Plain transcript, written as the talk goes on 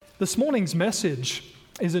This morning's message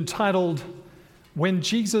is entitled, When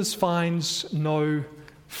Jesus Finds No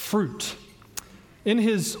Fruit. In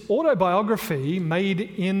his autobiography, Made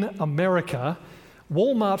in America,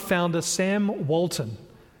 Walmart founder Sam Walton,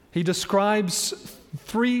 he describes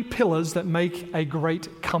three pillars that make a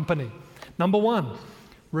great company. Number one,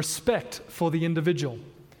 respect for the individual.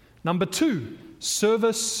 Number two,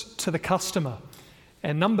 service to the customer.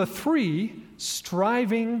 And number three,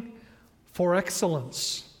 striving for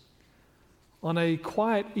excellence. On a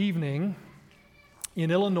quiet evening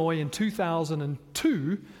in Illinois in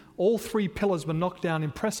 2002, all three pillars were knocked down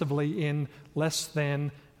impressively in less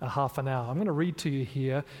than a half an hour. I'm going to read to you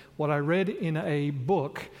here what I read in a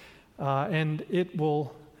book, and it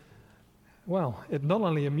will, it not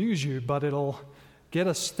only amuse you, but it'll get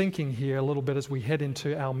us thinking here a little bit as we head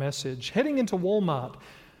into our message. Heading into Walmart,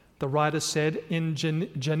 the writer said, in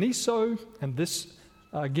Geneseo, and this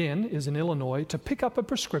again is in Illinois, to pick up a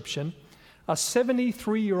prescription, a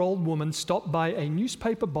 73-year-old woman stopped by a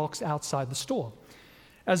newspaper box outside the store.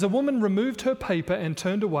 As the woman removed her paper and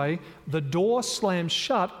turned away, the door slammed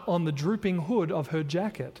shut on the drooping hood of her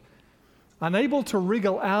jacket. Unable to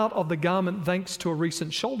wriggle out of the garment thanks to a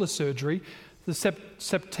recent shoulder surgery, the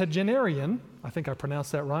septuagenarian, I think I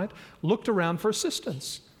pronounced that right, looked around for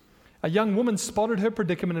assistance. A young woman spotted her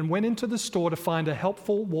predicament and went into the store to find a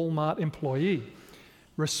helpful Walmart employee.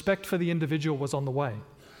 Respect for the individual was on the way.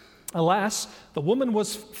 Alas, the woman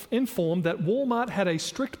was informed that Walmart had a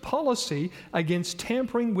strict policy against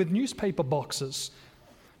tampering with newspaper boxes.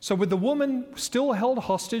 So with the woman still held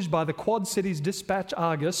hostage by the Quad Cities Dispatch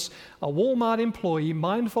Argus, a Walmart employee,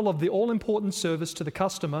 mindful of the all-important service to the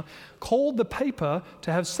customer, called the paper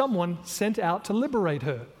to have someone sent out to liberate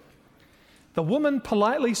her. The woman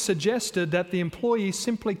politely suggested that the employee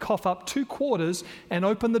simply cough up 2 quarters and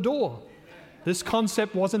open the door. This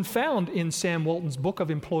concept wasn't found in Sam Walton's book of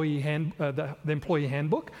the Employee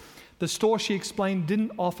Handbook. The store, she explained,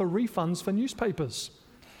 didn't offer refunds for newspapers.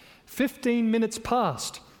 15 minutes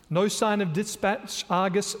passed. No sign of Dispatch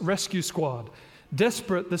Argus Rescue Squad.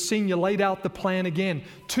 Desperate, the senior laid out the plan again.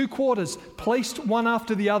 2 quarters, placed one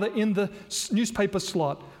after the other in the newspaper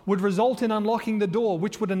slot, would result in unlocking the door,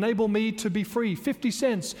 which would enable me to be free. 50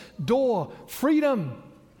 cents, door, freedom.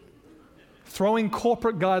 Throwing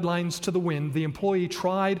corporate guidelines to the wind, the employee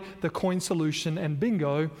tried the coin solution and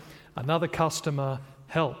bingo, another customer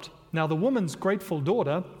helped. Now, the woman's grateful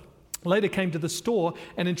daughter later came to the store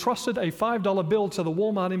and entrusted a $5 bill to the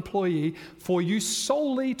Walmart employee for use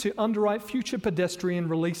solely to underwrite future pedestrian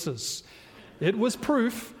releases. It was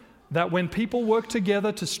proof that when people work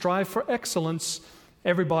together to strive for excellence,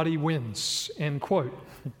 everybody wins, end quote.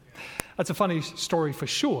 That's a funny story for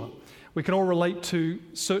sure. We can all relate to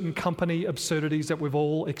certain company absurdities that we've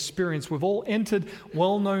all experienced. We've all entered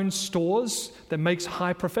well-known stores that makes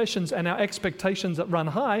high professions and our expectations that run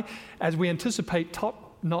high as we anticipate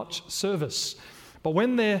top-notch service. But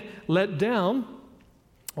when they're let down,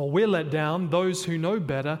 or we're let down, those who know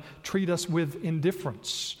better treat us with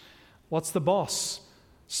indifference. What's the boss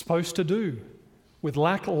supposed to do with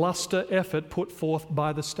lackluster effort put forth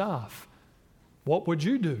by the staff? What would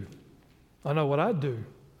you do? I know what I'd do.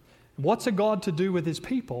 What's a God to do with his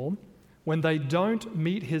people when they don't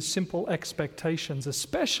meet his simple expectations,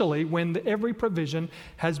 especially when every provision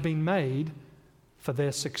has been made for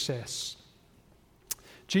their success?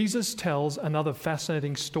 Jesus tells another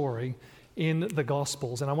fascinating story in the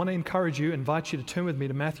Gospels, and I want to invite you to turn with me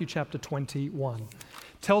to Matthew chapter 21.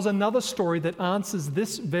 Tells another story that answers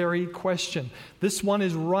this very question. This one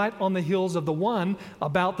is right on the heels of the one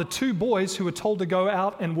about the 2 boys who were told to go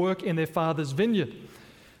out and work in their father's vineyard.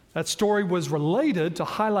 That story was related to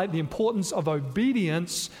highlight the importance of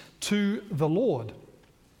obedience to the Lord.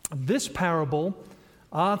 This parable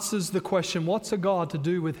answers the question, what's a God to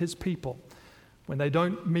do with his people when they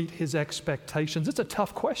don't meet his expectations? It's a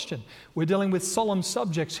tough question. We're dealing with solemn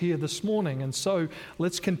subjects here this morning, and so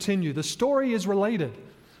let's continue. The story is related.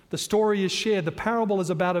 The story is shared. The parable is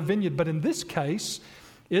about a vineyard, but in this case,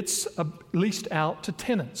 it's leased out to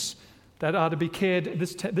tenants that are to be cared,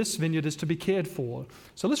 this vineyard is to be cared for.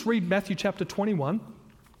 So let's read Matthew chapter 21,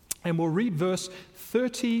 and we'll read verse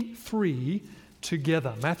 33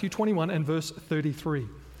 together. Matthew 21 and verse 33.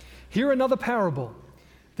 Hear another parable.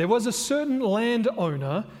 There was a certain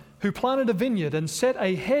landowner who planted a vineyard and set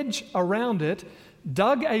a hedge around it,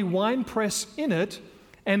 dug a winepress in it,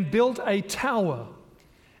 and built a tower.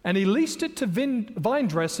 And he leased it to vine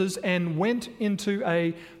dressers and went into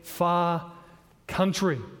a far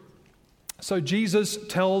country. So Jesus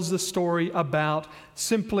tells the story about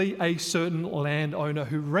simply a certain landowner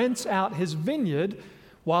who rents out his vineyard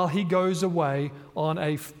while he goes away on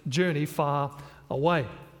a journey far away.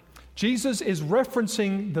 Jesus is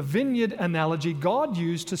referencing the vineyard analogy God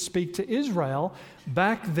used to speak to Israel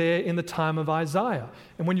back there in the time of Isaiah.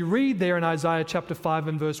 And when you read there in Isaiah chapter 5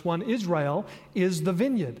 and verse 1, Israel is the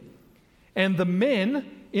vineyard. And the men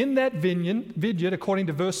in that vineyard, according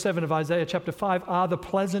to verse 7 of Isaiah chapter 5, are the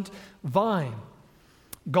pleasant vine.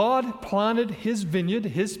 God planted his vineyard,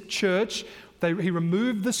 his church. He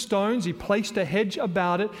removed the stones. He placed a hedge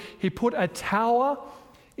about it. He put a tower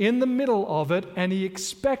in the middle of it, and he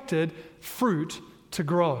expected fruit to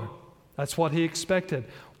grow. That's what he expected.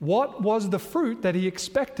 What was the fruit that he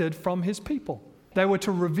expected from his people? They were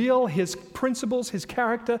to reveal his principles, his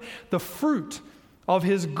character, the fruit of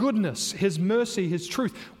his goodness, his mercy, his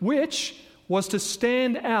truth, which was to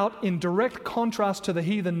stand out in direct contrast to the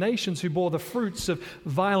heathen nations who bore the fruits of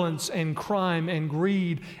violence and crime and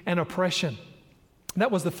greed and oppression. That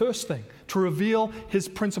was the first thing, to reveal his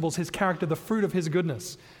principles, his character, the fruit of his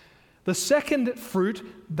goodness. The second fruit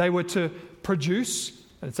they were to produce,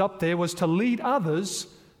 and it's up there, was to lead others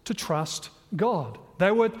to trust God. They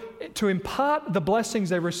were to impart the blessings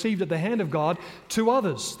they received at the hand of God to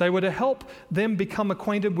others. They were to help them become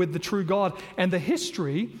acquainted with the true God. And the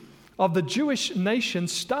history of the Jewish nation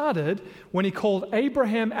started when he called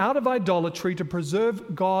Abraham out of idolatry to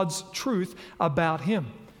preserve God's truth about him.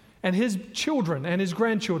 And his children and his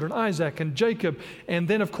grandchildren, Isaac and Jacob, and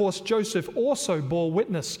then, of course, Joseph also bore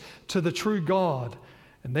witness to the true God.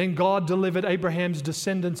 And then God delivered Abraham's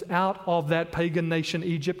descendants out of that pagan nation,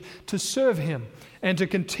 Egypt, to serve him and to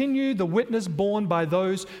continue the witness borne by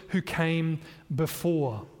those who came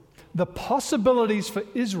before. The possibilities for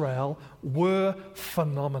Israel were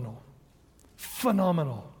phenomenal.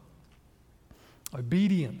 Phenomenal.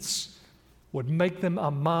 Obedience would make them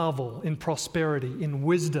a marvel in prosperity, in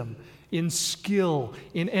wisdom, in skill,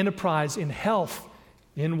 in enterprise, in health,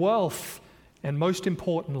 in wealth, and most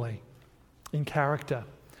importantly, in character.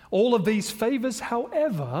 All of these favors,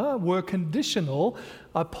 however, were conditional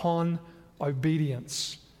upon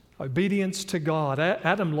obedience. Obedience to God.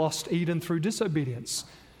 Adam lost Eden through disobedience.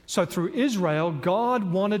 So through Israel, God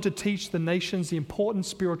wanted to teach the nations the important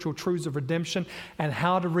spiritual truths of redemption and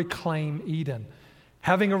how to reclaim Eden.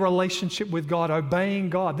 Having a relationship with God, obeying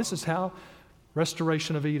God. This is how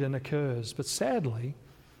restoration of Eden occurs. But sadly,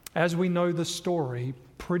 as we know the story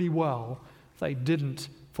pretty well, they didn't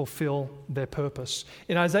fulfill their purpose.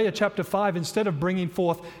 In Isaiah chapter 5, instead of bringing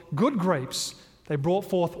forth good grapes, they brought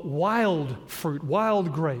forth wild fruit,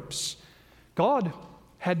 wild grapes. God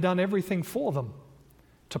had done everything for them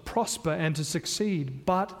to prosper and to succeed,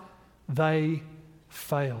 but they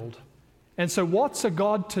failed. And so what's a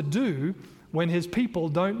God to do when his people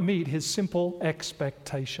don't meet his simple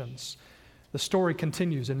expectations? The story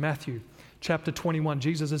continues in Matthew chapter 21.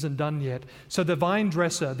 Jesus isn't done yet. So the vine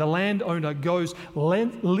dresser, the landowner,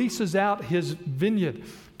 leases out his vineyard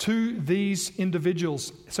to these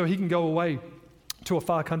individuals so he can go away to a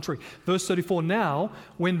far country. Verse 34, now,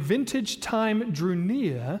 when vintage time drew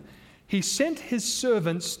near, he sent his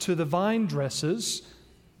servants to the vine dressers.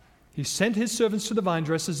 He sent his servants to the vine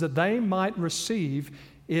dressers that they might receive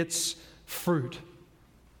its fruit.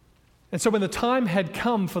 And so when the time had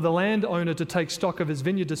come for the landowner to take stock of his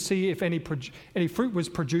vineyard to see if any fruit was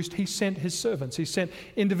produced, he sent his servants. He sent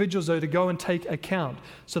individuals though to go and take account.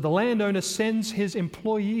 So the landowner sends his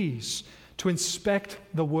employees to inspect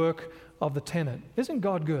the work of the tenant. Isn't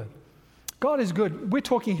God good? God is good. We're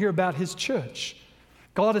talking here about his church.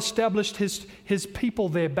 God established his people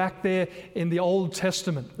there, back there in the Old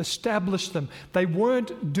Testament, established them. They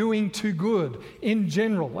weren't doing too good in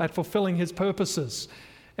general at fulfilling his purposes.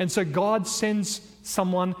 And so God sends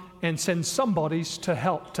someone and sends somebodies to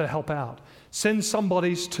help out. Sends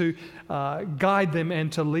somebodies to guide them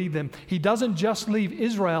and to lead them. He doesn't just leave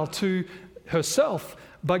Israel to herself,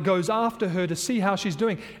 but goes after her to see how she's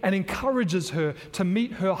doing and encourages her to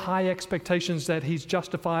meet her high expectations that he's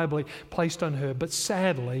justifiably placed on her. But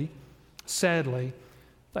sadly,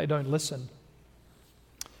 they don't listen.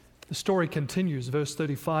 The story continues, verse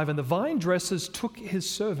 35, and the vine dressers took his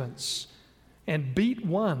servants and beat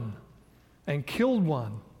one and killed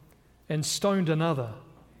one and stoned another.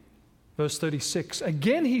 Verse 36,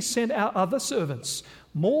 again he sent out other servants,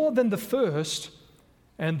 more than the first,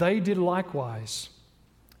 and they did likewise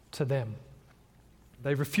to them.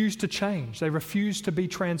 They refused to change. They refused to be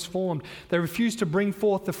transformed. They refused to bring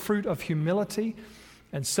forth the fruit of humility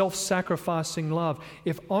and self-sacrificing love.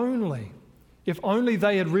 If only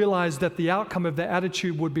they had realized that the outcome of their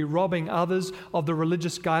attitude would be robbing others of the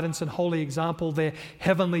religious guidance and holy example their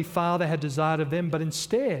heavenly Father had desired of them, but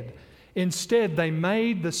instead they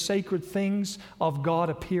made the sacred things of God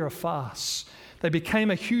appear a farce. They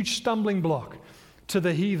became a huge stumbling block to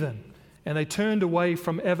the heathen. and they turned away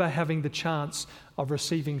from ever having the chance of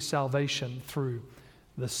receiving salvation through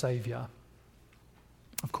the Savior.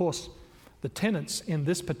 Of course, the tenets in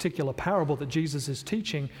this particular parable that Jesus is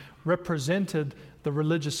teaching represented the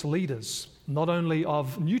religious leaders, not only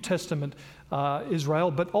of New Testament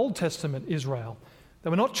Israel, but Old Testament Israel. They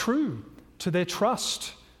were not true to their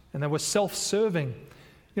trust, and they were self-serving.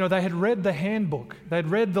 They had read the handbook, they'd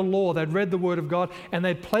read the law, they'd read the Word of God, and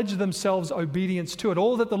they'd pledged themselves obedience to it.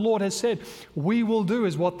 All that the Lord has said, we will do,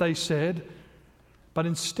 is what they said. But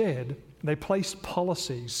instead, they placed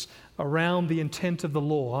policies around the intent of the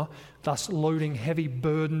law, thus loading heavy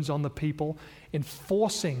burdens on the people,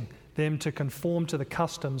 enforcing them to conform to the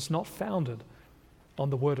customs not founded on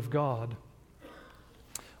the Word of God.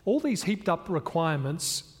 All these heaped up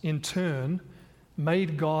requirements, in turn,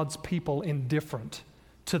 made God's people indifferent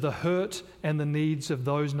to the hurt and the needs of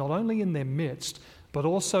those not only in their midst, but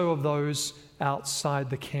also of those outside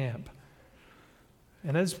the camp.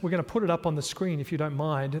 And as we're going to put it up on the screen, if you don't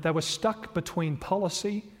mind, they were stuck between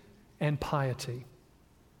policy and piety.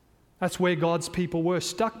 That's where God's people were,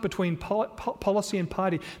 stuck between policy and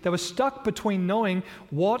piety. They were stuck between knowing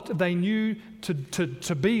what they knew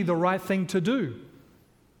to be the right thing to do.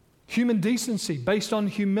 Human decency based on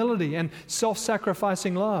humility and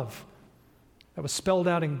self-sacrificing love. That was spelled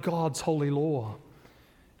out in God's holy law.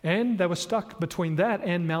 And they were stuck between that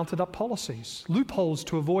and mounted up policies, loopholes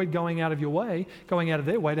to avoid going out of their way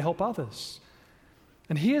to help others.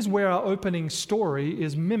 And here's where our opening story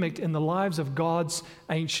is mimicked in the lives of God's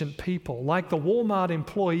ancient people. Like the Walmart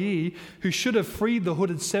employee who should have freed the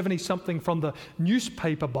hooded 70-something from the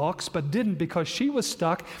newspaper box, but didn't because she was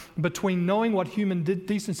stuck between knowing what human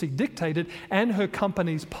decency dictated and her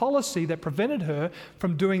company's policy that prevented her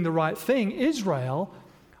from doing the right thing. Israel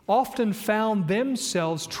often found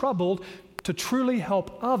themselves troubled to truly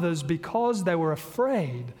help others because they were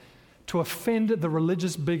afraid to offend the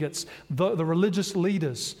religious bigots, the religious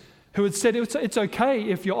leaders who had said it's okay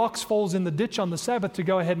if your ox falls in the ditch on the Sabbath to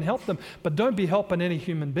go ahead and help them, but don't be helping any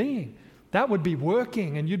human being. That would be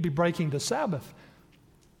working and you'd be breaking the Sabbath.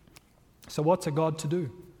 So what's a God to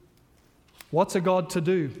do? What's a God to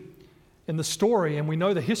do? In the story, and we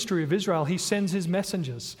know the history of Israel, he sends his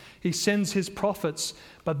messengers, he sends his prophets,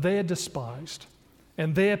 but they're despised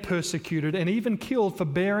and they're persecuted and even killed for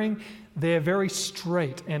bearing their very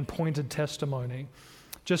straight and pointed testimony.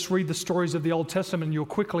 Just read the stories of the Old Testament and you'll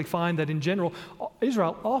quickly find that in general,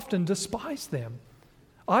 Israel often despised them.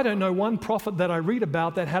 I don't know one prophet that I read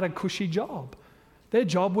about that had a cushy job. Their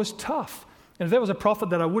job was tough. And if there was a prophet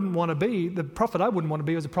that I wouldn't want to be, the prophet I wouldn't want to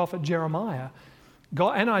be was the prophet Jeremiah.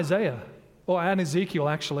 God, and Isaiah, and Ezekiel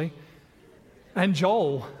actually, and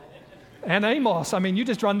Joel, and Amos. I mean, you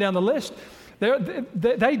just run down the list.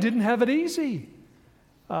 They didn't have it easy.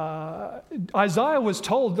 Isaiah was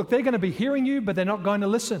told, look, they're going to be hearing you, but they're not going to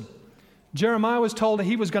listen. Jeremiah was told that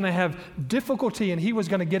he was going to have difficulty and he was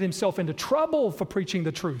going to get himself into trouble for preaching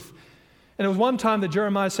the truth. And it was one time that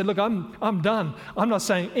Jeremiah said, look, I'm done. I'm not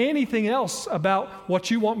saying anything else about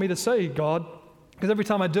what you want me to say, God, because every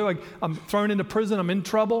time I do, I'm thrown into prison, I'm in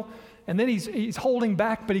trouble. And then he's holding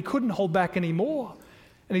back, but he couldn't hold back anymore.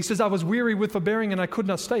 And he says, I was weary with forbearing and I could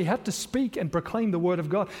not stay. He had to speak and proclaim the word of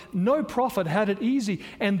God. No prophet had it easy.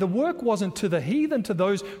 And the work wasn't to the heathen, to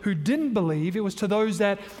those who didn't believe. It was to those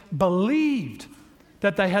that believed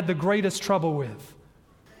that they had the greatest trouble with.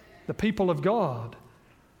 The people of God.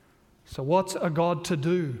 So what's a God to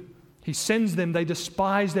do? He sends them. They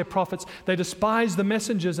despise their prophets. They despise the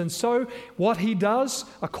messengers. And so what he does,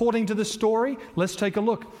 according to the story, let's take a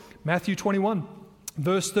look. Matthew 21.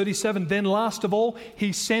 Verse 37, then last of all,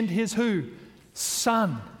 he sent his who?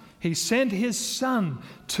 Son. He sent his son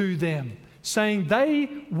to them, saying, they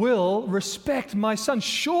will respect my son.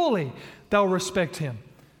 Surely they'll respect him.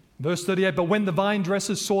 Verse 38, but when the vine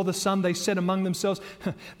dressers saw the son, they said among themselves,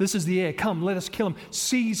 this is the heir. Come, let us kill him.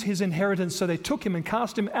 Seize his inheritance. So they took him and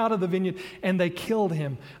cast him out of the vineyard, and they killed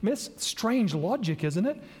him. I mean, it's strange logic, isn't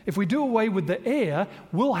it? If we do away with the heir,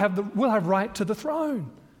 we'll have right to the throne.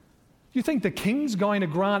 You think the king's going to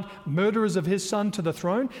grant murderers of his son to the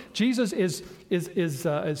throne? Jesus is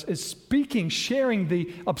speaking, sharing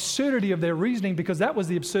the absurdity of their reasoning, because that was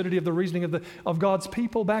the absurdity of the reasoning of God's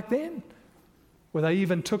people back then, where they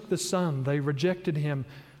even took the son. They rejected him.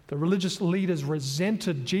 The religious leaders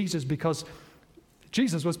resented Jesus because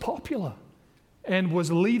Jesus was popular and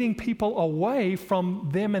was leading people away from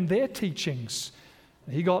them and their teachings.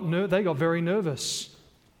 They got very nervous.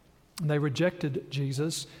 And they rejected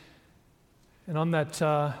Jesus. And on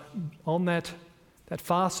that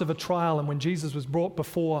farce of a trial, and when Jesus was brought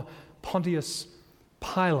before Pontius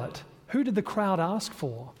Pilate, who did the crowd ask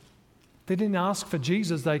for? They didn't ask for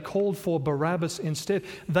Jesus, they called for Barabbas instead.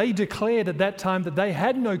 They declared at that time that they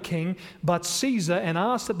had no king but Caesar and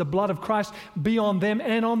asked that the blood of Christ be on them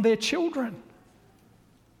and on their children.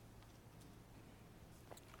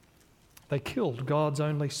 They killed God's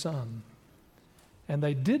only Son. And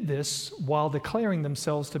they did this while declaring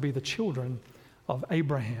themselves to be the children of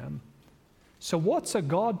Abraham. So what's a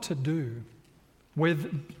God to do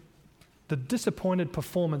with the disappointed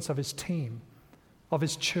performance of his team, of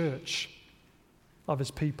his church, of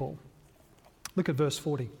his people? Look at verse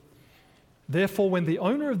 40. Therefore, when the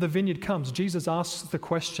owner of the vineyard comes, Jesus asks the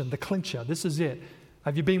question, the clincher. This is it.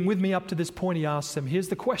 Have you been with me up to this point? He asks them. Here's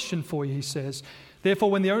the question for you, he says.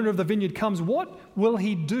 Therefore, when the owner of the vineyard comes, what will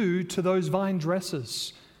he do to those vine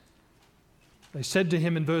dressers? They said to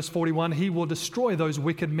him in verse 41, he will destroy those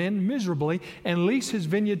wicked men miserably and lease his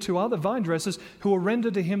vineyard to other vine dressers who will render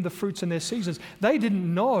to him the fruits in their seasons. They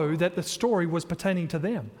didn't know that the story was pertaining to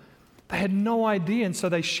them. They had no idea, and so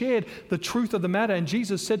they shared the truth of the matter. And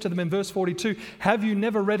Jesus said to them in verse 42, have you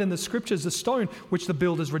never read in the scriptures, the stone which the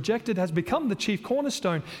builders rejected has become the chief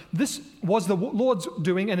cornerstone? This was the Lord's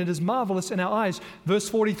doing, and it is marvelous in our eyes. Verse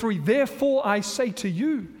 43, therefore I say to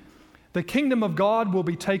you, the kingdom of God will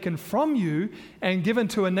be taken from you and given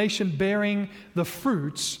to a nation bearing the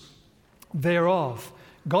fruits thereof.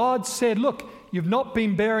 God said, look, you've not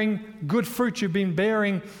been bearing good fruit, you've been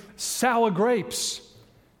bearing sour grapes.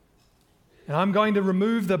 And I'm going to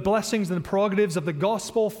remove the blessings and the prerogatives of the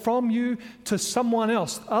gospel from you to someone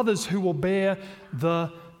else, others who will bear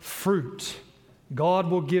the fruit. God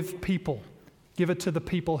will give it to the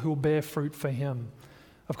people who will bear fruit for him.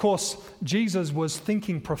 Of course, Jesus was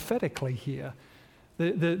thinking prophetically here.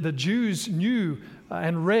 The Jews knew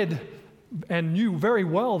and read and knew very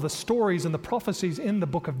well the stories and the prophecies in the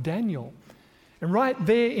book of Daniel. And right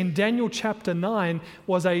there in Daniel chapter 9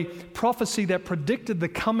 was a prophecy that predicted the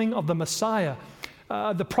coming of the Messiah.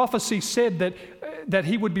 The prophecy said that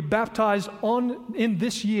he would be baptized in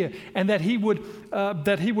this year and that he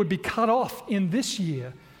would be cut off in this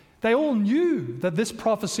year. They all knew that this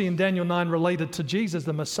prophecy in Daniel 9 related to Jesus,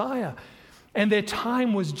 the Messiah, and their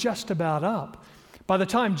time was just about up. By the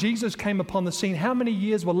time Jesus came upon the scene, how many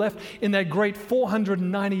years were left in that great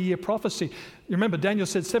 490-year prophecy? You remember, Daniel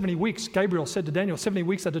said 70 weeks. Gabriel said to Daniel, 70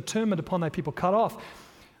 weeks are determined upon thy people cut off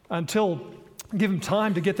until give them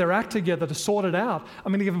time to get their act together, to sort it out.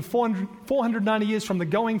 I'm going to give them 490 years from the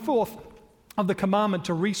going forth of the commandment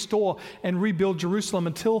to restore and rebuild Jerusalem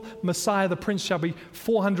until Messiah the Prince shall be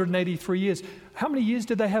 483 years. How many years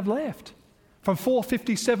did they have left? From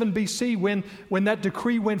 457 BC, when that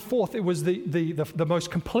decree went forth, it was the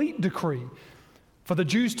most complete decree for the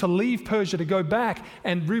Jews to leave Persia, to go back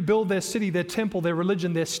and rebuild their city, their temple, their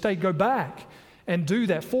religion, their state, go back and do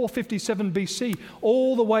that. 457 BC,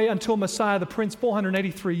 all the way until Messiah the Prince,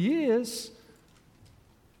 483 years.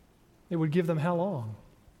 It would give them how long?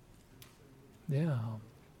 Yeah.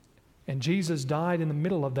 And Jesus died in the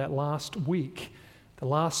middle of that last week. The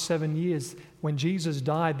last 7 years, when Jesus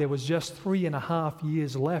died, there was just 3.5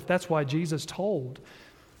 years left. That's why Jesus told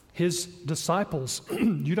his disciples,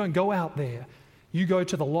 you don't go out there. You go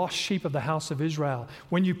to the lost sheep of the house of Israel.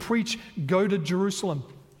 When you preach, go to Jerusalem,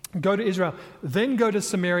 go to Israel, then go to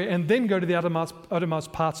Samaria, and then go to the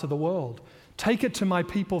uttermost parts of the world. Take it to my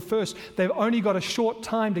people first. They've only got a short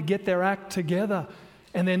time to get their act together,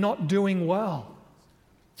 and they're not doing well.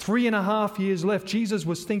 3.5 years left. Jesus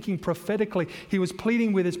was thinking prophetically. He was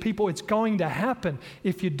pleading with his people, it's going to happen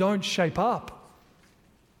if you don't shape up.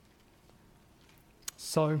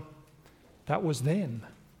 So that was then.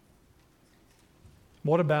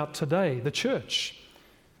 What about today, the church?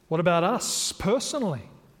 What about us personally?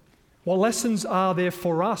 What lessons are there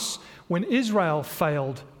for us when Israel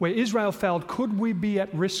failed? Where Israel failed, could we be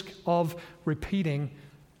at risk of repeating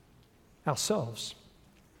ourselves?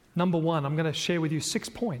 Number one, I'm going to share with you 6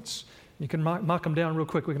 points. You can mark them down real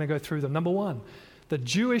quick. We're going to go through them. Number one, the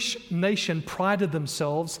Jewish nation prided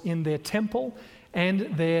themselves in their temple and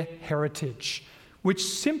their heritage,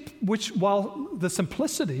 which while the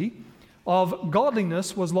simplicity of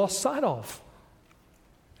godliness was lost sight of,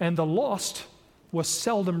 and the lost was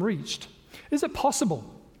seldom reached. Is it possible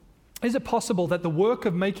that the work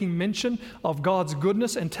of making mention of God's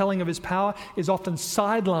goodness and telling of his power is often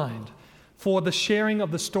sidelined for the sharing of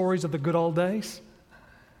the stories of the good old days?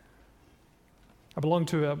 I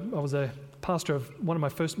was a pastor of my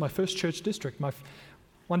first church district.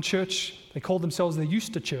 One church, they called themselves the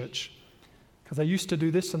Used to Church because they used to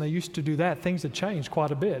do this and they used to do that. Things had changed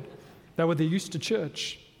quite a bit. They were the Used to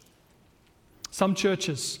Church. Some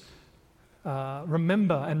churches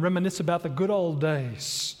remember and reminisce about the good old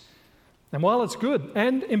days. And while it's good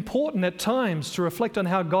and important at times to reflect on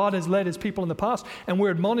how God has led his people in the past, and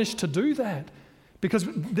we're admonished to do that, because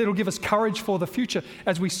it'll give us courage for the future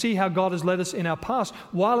as we see how God has led us in our past.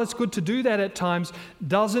 While it's good to do that at times,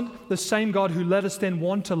 doesn't the same God who led us then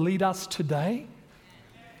want to lead us today?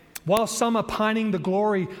 While some are pining the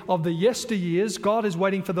glory of the yesteryears, God is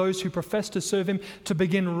waiting for those who profess to serve him to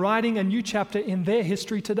begin writing a new chapter in their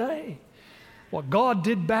history today. What God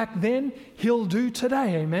did back then, he'll do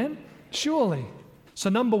today, amen? Surely.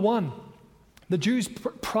 So number one, the Jews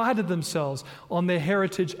prided themselves on their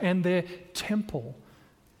heritage and their temple.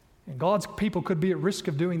 And God's people could be at risk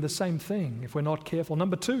of doing the same thing if we're not careful.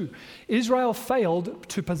 Number two, Israel failed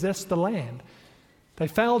to possess the land. They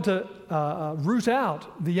failed to root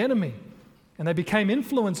out the enemy, and they became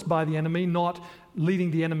influenced by the enemy, not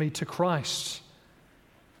leading the enemy to Christ.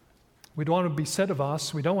 We don't want it to be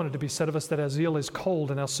said of us that our zeal is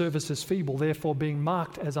cold and our service is feeble, therefore being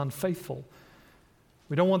marked as unfaithful.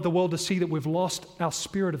 We don't want the world to see that we've lost our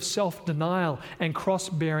spirit of self-denial and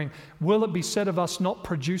cross-bearing. Will it be said of us, not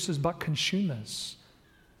producers but consumers?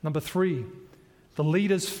 Number three, the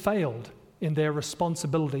leaders failed in their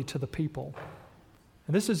responsibility to the people.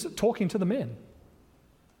 And this is talking to the men.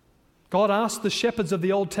 God asked the shepherds of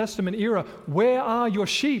the Old Testament era, "Where are your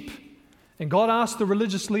sheep?" And God asked the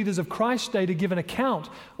religious leaders of Christ's day to give an account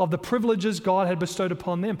of the privileges God had bestowed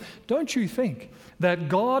upon them. Don't you think that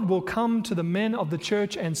God will come to the men of the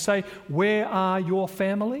church and say, "Where are your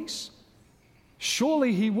families?"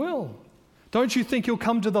 Surely he will. Don't you think he'll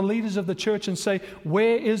come to the leaders of the church and say,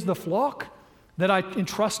 "Where is the flock that I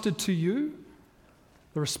entrusted to you?"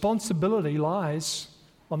 The responsibility lies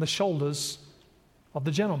on the shoulders of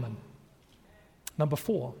the gentleman. Number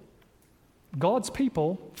four, God's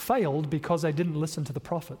people failed because they didn't listen to the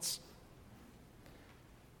prophets.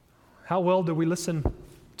 How well do we listen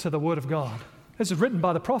to the Word of God? This is written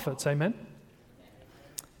by the prophets, amen?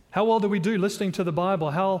 How well do we do listening to the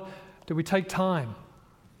Bible? How do we take time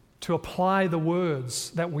to apply the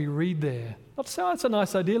words that we read there? Not to say, "Oh, that's a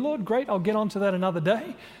nice idea, Lord, great, I'll get onto that another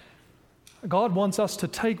day." God wants us to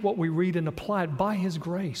take what we read and apply it by his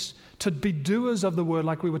grace, to be doers of the Word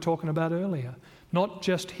like we were talking about earlier, not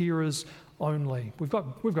just hearers only. We've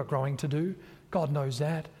got growing to do. God knows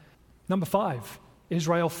that. Number five,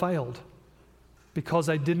 Israel failed because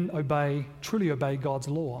they didn't truly obey God's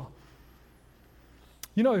law.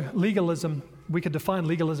 You know, legalism, we could define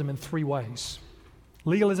legalism in three ways.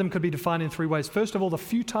 Legalism could be defined in three ways. First of all, the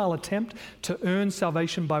futile attempt to earn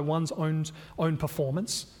salvation by one's own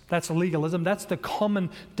performance. That's legalism. That's the common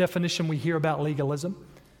definition we hear about legalism,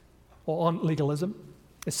 or on legalism.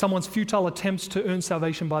 It's someone's futile attempts to earn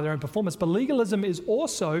salvation by their own performance. But legalism is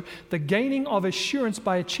also the gaining of assurance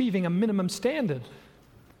by achieving a minimum standard.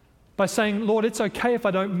 By saying, "Lord, it's okay if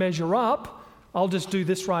I don't measure up. I'll just do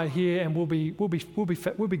this right here, and we'll be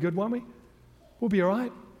good, won't we? We'll be all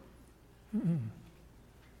right."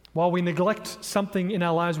 While we neglect something in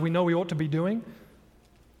our lives we know we ought to be doing,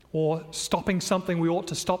 or stopping something we ought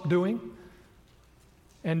to stop doing,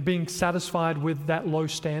 and being satisfied with that low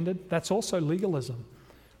standard, that's also legalism.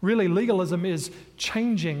 Really, legalism is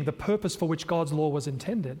changing the purpose for which God's law was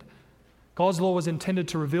intended. God's law was intended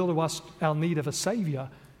to reveal to us our need of a Savior.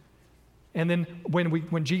 And then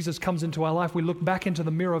when Jesus comes into our life, we look back into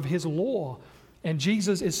the mirror of his law, and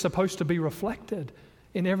Jesus is supposed to be reflected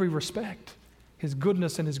in every respect. His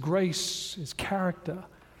goodness and his grace, his character.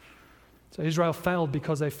 So Israel failed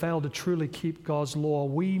because they failed to truly keep God's law.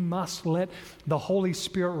 We must let the Holy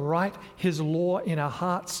Spirit write his law in our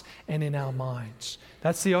hearts and in our minds.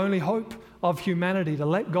 That's the only hope of humanity, to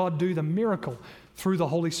let God do the miracle through the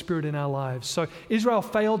Holy Spirit in our lives. So Israel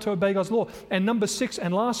failed to obey God's law. And number six,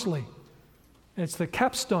 and lastly, it's the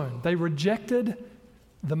capstone, they rejected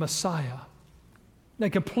the Messiah. They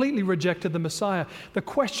completely rejected the Messiah. The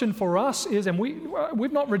question for us is, and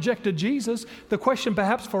we've not rejected Jesus, the question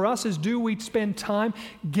perhaps for us is, do we spend time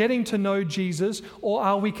getting to know Jesus, or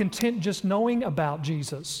are we content just knowing about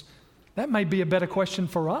Jesus? That may be a better question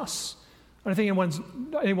for us. I don't think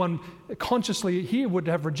anyone consciously here would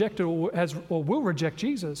have rejected or will reject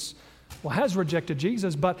Jesus, or has rejected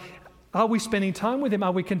Jesus, but are we spending time with him?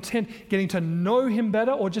 Are we content getting to know him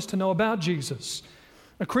better, or just to know about Jesus?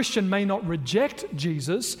 A Christian may not reject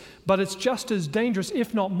Jesus, but it's just as dangerous,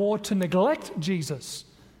 if not more, to neglect Jesus.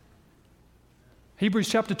 Hebrews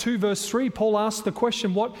chapter 2, verse 3, Paul asks the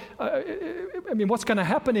question, what's going to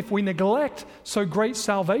happen if we neglect so great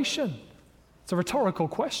salvation? It's a rhetorical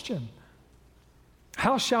question.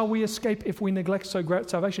 How shall we escape if we neglect so great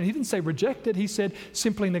salvation? He didn't say reject it, he said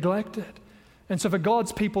simply neglect it. And so for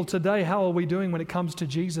God's people today, how are we doing when it comes to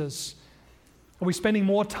Jesus? Are we spending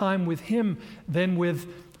more time with him than with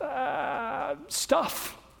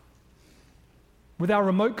stuff, with our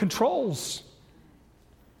remote controls,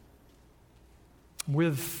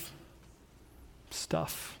 with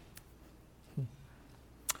stuff.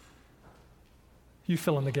 You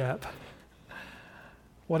fill in the gap.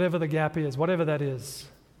 Whatever the gap is, whatever that is,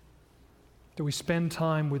 do we spend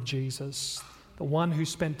time with Jesus, the one who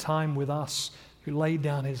spent time with us, who laid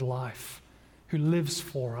down his life, who lives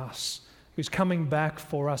for us, who's coming back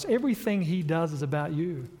for us? Everything he does is about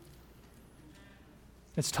you.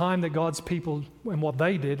 It's time that God's people and what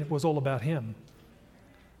they did was all about him.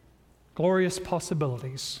 Glorious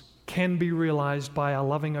possibilities can be realized by our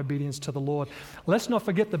loving obedience to the Lord. Let's not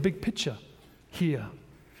forget the big picture here.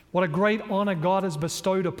 What a great honor God has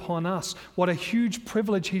bestowed upon us. What a huge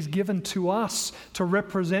privilege he's given to us to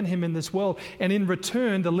represent him in this world. And in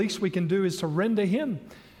return, the least we can do is to render him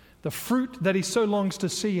the fruit that he so longs to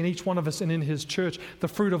see in each one of us and in his church, the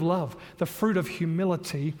fruit of love, the fruit of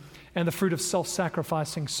humility, and the fruit of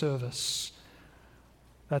self-sacrificing service.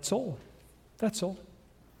 That's all. That's all.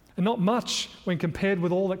 And not much when compared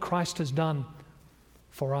with all that Christ has done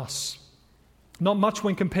for us. Not much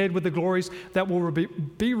when compared with the glories that will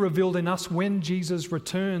be revealed in us when Jesus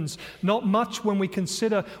returns. Not much when we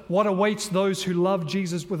consider what awaits those who love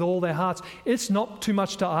Jesus with all their hearts. It's not too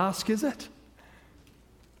much to ask, is it?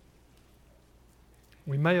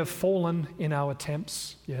 We may have fallen in our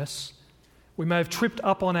attempts, yes. We may have tripped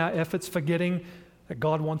up on our efforts, forgetting that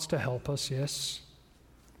God wants to help us, yes.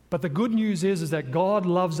 But the good news is that God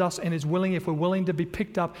loves us and is willing, if we're willing to be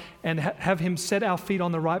picked up and have him set our feet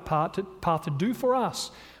on the right path to do for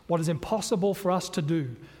us what is impossible for us to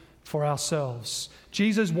do for ourselves.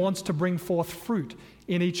 Jesus wants to bring forth fruit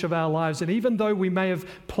in each of our lives. And even though we may have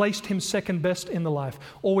placed him second best in the life,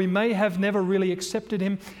 or we may have never really accepted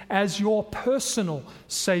him as your personal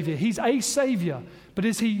Savior. He's a Savior, but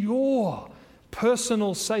is he your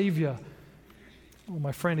personal Savior? Oh,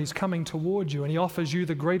 my friend, he's coming toward you and he offers you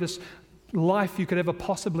the greatest life you could ever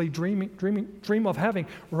possibly dream of having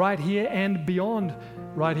right here and beyond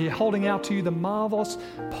right here, holding out to you the marvelous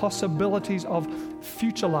possibilities of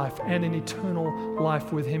future life and an eternal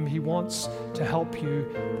life with him. He wants to help you.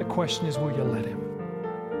 The question is, will you let him?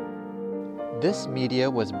 This media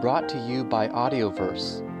was brought to you by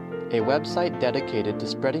Audioverse, a website dedicated to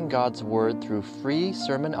spreading God's Word through free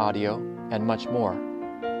sermon audio and much more.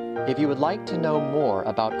 If you would like to know more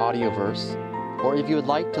about Audioverse, or if you would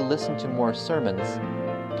like to listen to more sermons,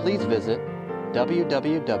 please visit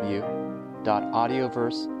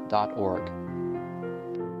www.audioverse.org.